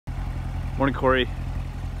Morning, Corey.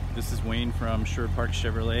 This is Wayne from Sherwood Park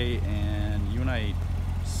Chevrolet, and you and I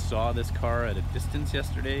saw this car at a distance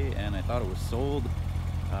yesterday, and I thought it was sold,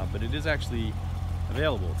 but it is actually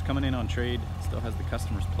available. It's coming in on trade. It still has the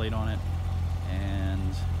customer's plate on it, and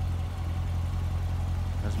it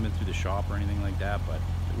hasn't been through the shop or anything like that, but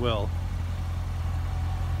it will.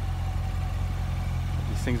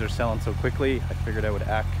 These things are selling so quickly, I figured I would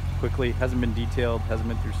act quickly. Hasn't been detailed, hasn't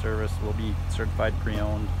been through service, will be certified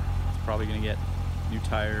pre-owned. It's probably going to get new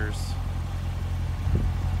tires,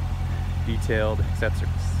 detailed, etc,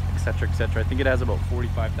 etc, etc. I think it has about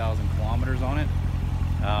 45,000 kilometers on it.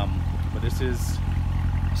 But this is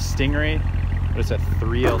Stingray, but it's a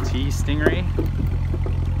 3LT Stingray.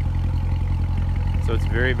 So it's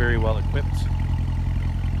very, very well equipped.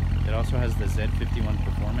 It also has the Z51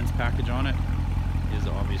 performance package on it. It is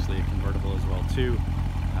obviously a convertible as well too.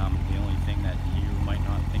 The only thing that you might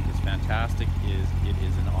not think is fantastic is it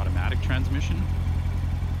is an automatic transmission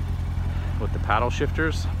with the paddle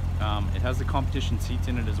shifters. It has the competition seats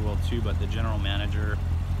in it as well too, but the general manager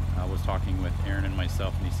was talking with Aaron and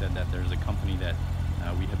myself, and he said that there's a company that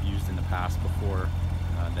we have used in the past before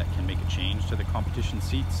that can make a change to the competition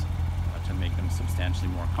seats to make them substantially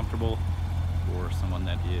more comfortable for someone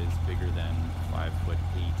that is bigger than 5'8"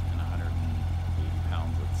 and 180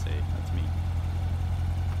 pounds, let's say. That's me.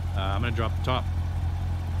 I'm gonna drop the top.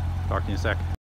 Talk to you in a sec.